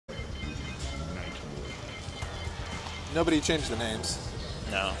Nobody changed the names.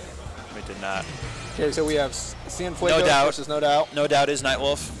 No, we did not. Okay, so we have Cienfuegos Nodoubt versus Nodoubt. Nodoubt is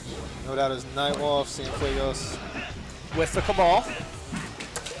Nightwolf. Nodoubt is Nightwolf. Cienfuegos with the Cabal.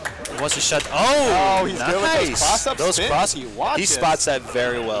 He wants to shut. Oh, he's nice. good with those cross-up spins. He spots that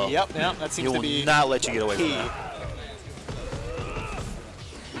very well. Yep, that seems to be He will not let you get away from that.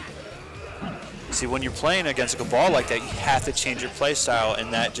 See, when you're playing against a Cabal like that, you have to change your play style,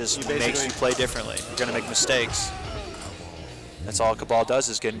 and that just makes you play differently. You're going to make mistakes. That's all Cabal does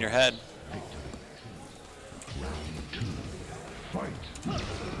is get in your head.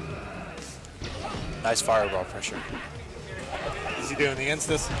 Nice fireball pressure. Is he doing the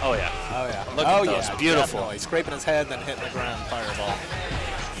instas? Oh, yeah. Oh, yeah. Look at those. Beautiful. Definitely. Scraping his head, then hitting the ground. Fireball.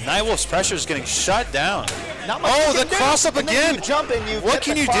 Nightwolf's pressure is getting shut down. Oh, the cross-up again. You jump and you what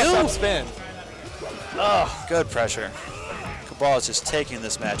can you do? Spin. Oh, good pressure. Cabal is just taking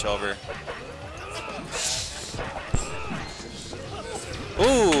this match over.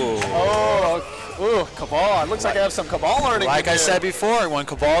 Ooh. Ooh, Cabal. It looks like I have some Cabal learning. Like I said before, when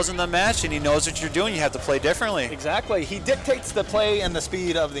Cabal's in the match and he knows what you're doing, you have to play differently. Exactly. He dictates the play and the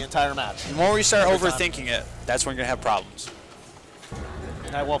speed of the entire match. The more you start overthinking it, that's when you're going to have problems.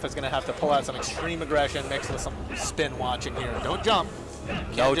 Nightwolf is going to have to pull out some extreme aggression mixed with some spin watching here. Don't jump.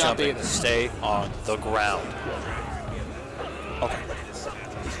 No jumping. Either. Stay on the ground. Okay.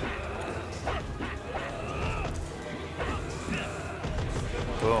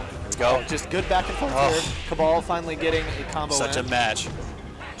 Boom. Here we go. Just good back and forth here. Cabal finally getting a combo Such a match.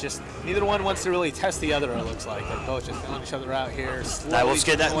 Just neither one wants to really test the other, it looks like. They're both just feeling each other out here. Nightwolf's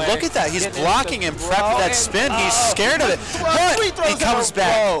getting that. Look at that. He's blocking and prepping that spin. He's scared of it. But he comes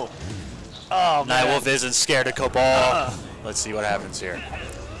back. Oh, Nightwolf isn't scared of Cabal. Let's see what happens here.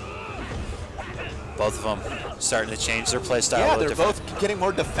 Both of them starting to change their play style. Yeah, they're both getting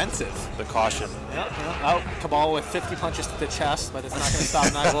more defensive. The caution. Oh, Cabal with 50 punches to the chest, but it's not going to stop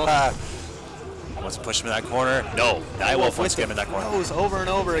Nightwolf. Wants to push him in that corner. No, Nightwolf wants to get him in that corner. Throws over and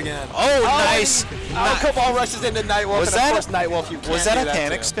over again. Oh, nice. Cabal rushes into Nightwolf. Was that a Nightwolf? You can't was that do a that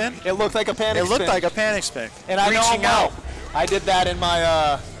panic to. spin? It looked like a panic spin. It looked like a panic spin. And I reaching know out. I did that in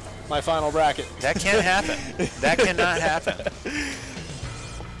my my final bracket. That can't happen. That cannot happen.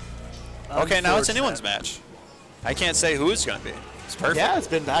 Okay, now it's anyone's match. I can't say who it's going to be. It's perfect. Yeah, it's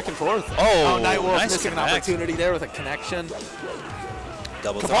been back and forth. Oh, Nightwolf nice missing an opportunity there with a connection.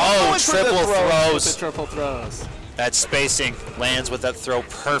 Double throw. Oh, triple throws. With the triple throws. That spacing lands with that throw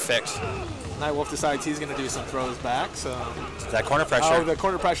perfect. Nightwolf decides he's going to do some throws back. So that corner pressure. Oh, the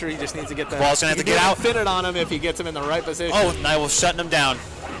corner pressure. He just needs to get the ball's going to have to get out. Fit it on him if he gets him in the right position. Oh, Nightwolf shutting him down.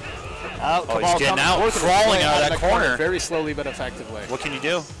 Oh, he's getting out, crawling out of that corner. Very slowly but effectively. What can you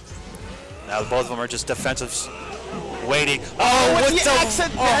do? Now both of them are just defensive, waiting. Oh, with the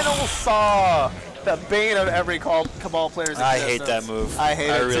accidental saw. The bane of every Cabal player's existence. I hate that move. I hate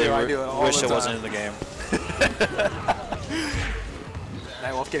it really too. I do it all wish the it time. wasn't in the game.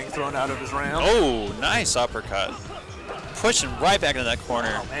 Nightwolf getting thrown out of his ramp. Oh, nice uppercut. Pushing right back into that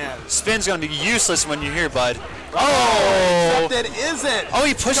corner. Oh, man. Spin's going to be useless when you're here, bud. Oh! Except it isn't. Oh,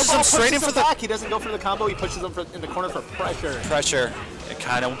 he pushes him straight in for the... back. He doesn't go for the combo. He pushes him in the corner for pressure. Pressure. It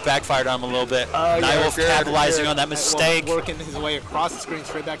kind of backfired on him a little bit. Nightwolf capitalizing on that mistake. Working his way across the screen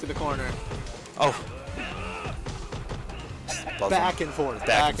straight back to the corner. Oh. Back and forth.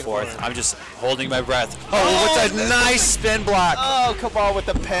 Back and forth. I'm just holding my breath. Oh, with a nice spin block. Oh, Cabal with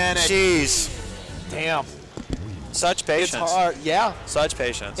the panic. Jeez. Damn. Such patience. It's hard. Yeah. Such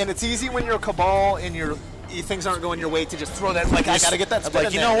patience. And it's easy when you're a Cabal and things aren't going your way to just throw that. Like, I got to get that spin.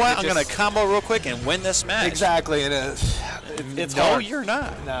 Like, you know what? I'm going to combo real quick and win this match. Exactly. It is. It's no, hard. You're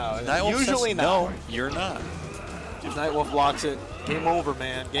not. No. Nightwolf usually says, not. No, you're not. If Nightwolf blocks it, game over,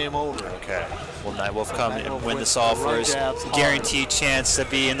 man. Game over. Okay. Will Nightwolf come and win this all for his guaranteed chance to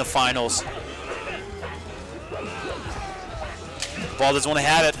be in the finals? Ball doesn't want to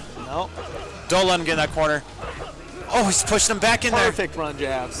have it. No. Don't let him get in that corner. Oh, he's pushing him back in there. Perfect run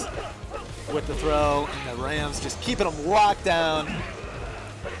jabs with the throw and the Rams just keeping them locked down.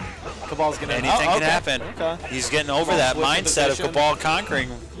 Cabal's going to... Anything can happen. Okay. He's getting over that mindset of Cabal conquering.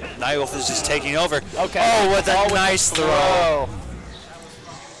 Nightwolf is just taking over. Okay. Oh, with a nice throw.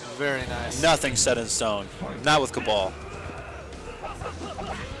 Very nice. Nothing set in stone. Not with Cabal.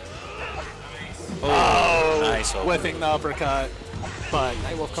 Oh, nice. Whipping the uppercut. But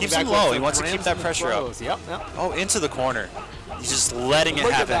Nightwolf keeps him low. He wants to keep that pressure up. Yep. Oh, into the corner. He's just letting it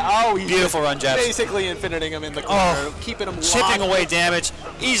happen. Oh, he's beautiful run jabs. Basically infiniting him in the corner, keeping him chipping away damage.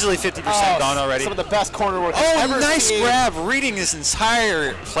 Easily 50% gone already. Some of the best corner work. Oh, nice grab, reading his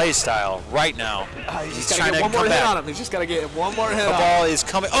entire play style right now. He's trying to get one more hit on him. He's just got to get one more hit. The ball is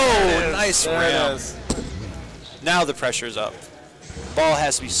coming. Oh, nice ram. Now the pressure's up. Ball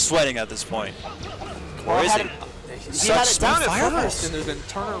has to be sweating at this point. Or is he? He had it down at first, and there's been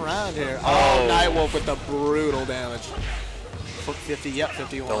turn around here. Oh, Nightwolf with the brutal damage. 50, yep,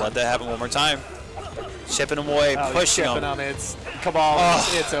 51. Don't let that happen one more time. Chipping him away, pushing him. It's Cabal.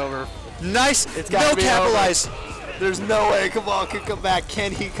 It's over. Nice. It's got to be capitalize. Over. There's no way Cabal can come back.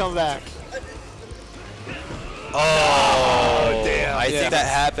 Can he come back? Oh, damn. I think that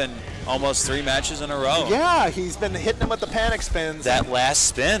happened almost 3 matches in a row. Yeah, he's been hitting him with the panic spins. That last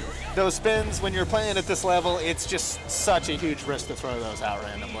spin. Those spins, when you're playing at this level, it's just such a huge risk to throw those out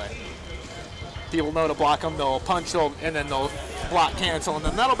randomly. People know to block them, they'll punch them, and then they'll block cancel, and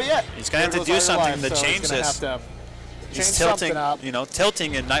then that'll be it. He's going to have to do something to change this. He's tilting,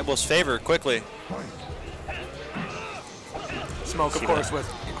 tilting in Nightwolf's favor quickly. Smoke, of course, with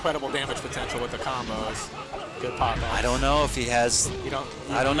incredible damage potential with the combos. Good pop-ups. I don't know if he has.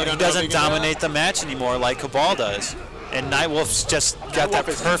 I don't know. He doesn't dominate the match anymore like Cabal does. And Nightwolf's just got that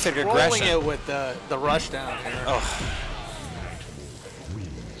perfect aggression. It with the rush down here. Oh.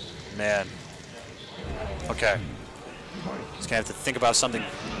 Man. Okay. He's going to have to think about something.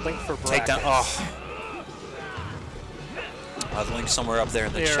 Link for take down. Oh. I'll have the link somewhere up there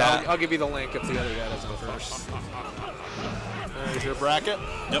in the chat. I'll give you the link if the other guy doesn't first. There's your bracket.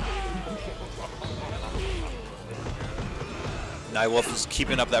 Yep. Nightwolf is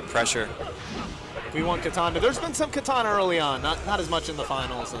keeping up that pressure. We want Katana. There's been some Katana early on, not as much in the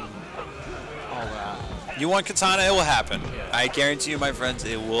finals and all that. You want Katana, it will happen. Yeah. I guarantee you, my friends,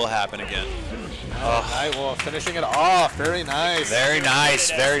 it will happen again. Nightwolf finishing it off. Very nice. Very nice.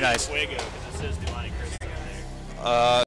 Very nice.